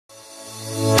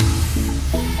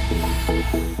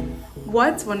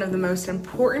What's one of the most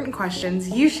important questions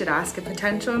you should ask a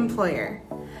potential employer?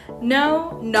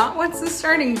 No, not what's the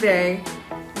starting pay.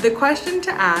 The question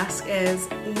to ask is,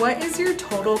 what is your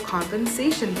total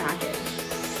compensation package?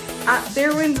 At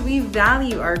FAIRWINDS, we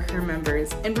value our crew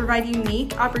members and provide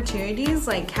unique opportunities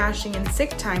like cashing in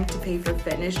sick time to pay for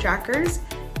fitness trackers,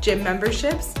 gym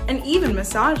memberships, and even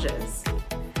massages.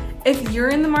 If you're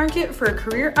in the market for a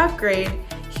career upgrade,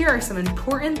 here are some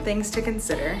important things to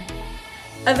consider.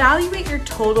 Evaluate your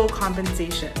total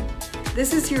compensation.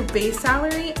 This is your base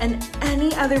salary and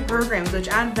any other programs which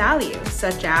add value,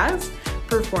 such as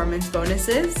performance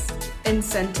bonuses,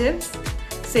 incentives,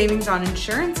 savings on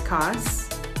insurance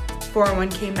costs,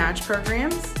 401k match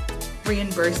programs,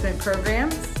 reimbursement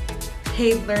programs,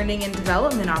 paid learning and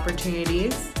development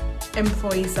opportunities,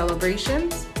 employee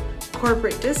celebrations,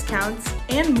 corporate discounts,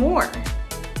 and more.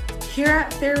 Here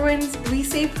at FAIRWINDS, we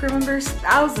save crew members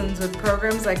thousands with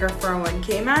programs like our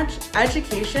 401k match,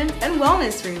 education, and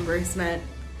wellness reimbursement.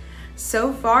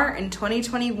 So far in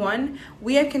 2021,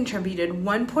 we have contributed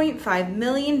 $1.5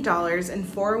 million in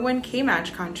 401k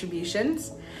match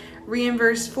contributions,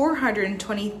 reimbursed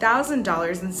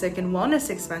 $420,000 in sick and wellness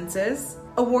expenses,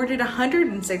 awarded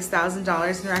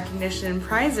 $106,000 in recognition and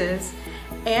prizes,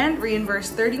 and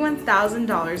reimbursed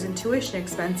 $31,000 in tuition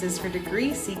expenses for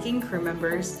degree-seeking crew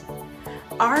members.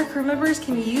 Our crew members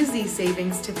can use these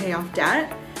savings to pay off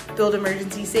debt, build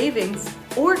emergency savings,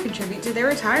 or contribute to their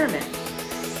retirement.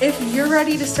 If you're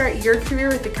ready to start your career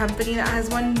with a company that has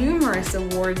won numerous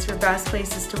awards for best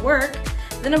places to work,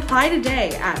 then apply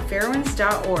today at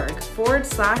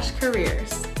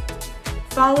fairwinds.org/careers.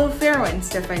 Follow FAIRWINDS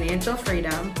to financial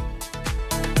freedom.